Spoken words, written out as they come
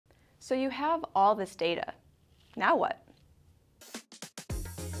So you have all this data. Now what?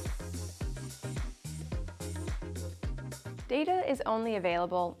 Data is only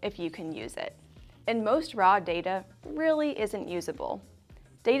available if you can use it. And most raw data really isn't usable.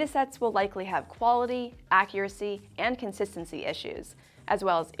 Datasets will likely have quality, accuracy, and consistency issues, as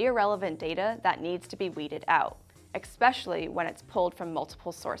well as irrelevant data that needs to be weeded out, especially when it's pulled from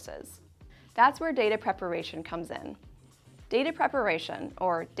multiple sources. That's where data preparation comes in. Data preparation,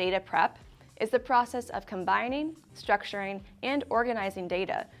 or data prep, is the process of combining, structuring, and organizing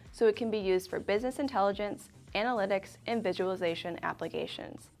data so it can be used for business intelligence, analytics, and visualization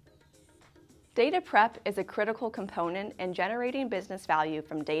applications. Data prep is a critical component in generating business value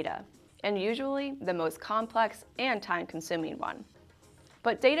from data, and usually the most complex and time-consuming one.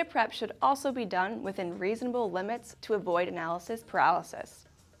 But data prep should also be done within reasonable limits to avoid analysis paralysis.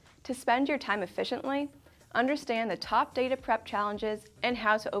 To spend your time efficiently, understand the top data prep challenges and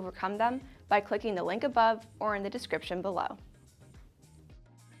how to overcome them by clicking the link above or in the description below.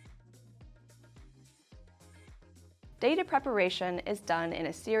 Data preparation is done in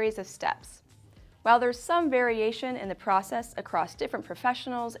a series of steps. While there's some variation in the process across different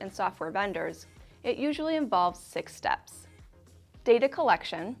professionals and software vendors, it usually involves 6 steps. Data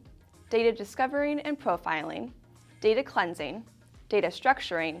collection, data discovering and profiling, data cleansing, data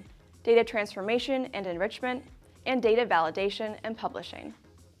structuring, data transformation and enrichment, and data validation and publishing.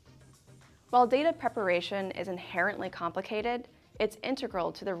 While data preparation is inherently complicated, it's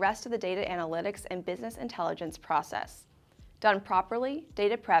integral to the rest of the data analytics and business intelligence process. Done properly,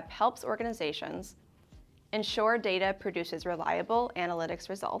 data prep helps organizations ensure data produces reliable analytics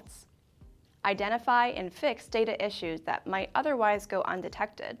results, identify and fix data issues that might otherwise go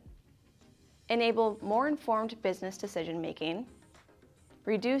undetected, enable more informed business decision-making,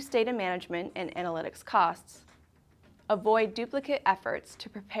 reduce data management and analytics costs, avoid duplicate efforts to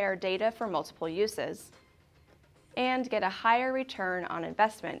prepare data for multiple uses, and get a higher return on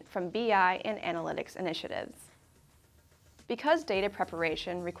investment from BI and analytics initiatives. Because data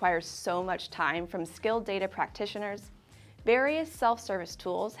preparation requires so much time from skilled data practitioners, various self-service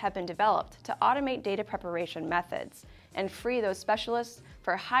tools have been developed to automate data preparation methods and free those specialists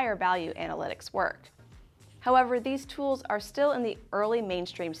for higher value analytics work. However, these tools are still in the early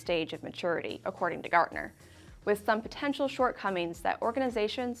mainstream stage of maturity, according to Gartner, with some potential shortcomings that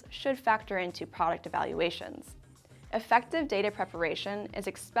organizations should factor into product evaluations. Effective data preparation is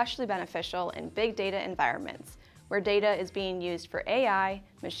especially beneficial in big data environments, where data is being used for AI,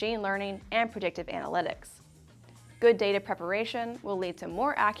 machine learning, and predictive analytics. Good data preparation will lead to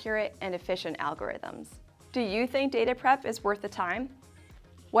more accurate and efficient algorithms. Do you think data prep is worth the time?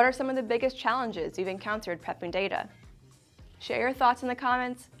 What are some of the biggest challenges you've encountered prepping data? Share your thoughts in the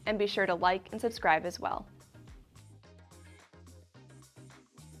comments, and be sure to like and subscribe as well.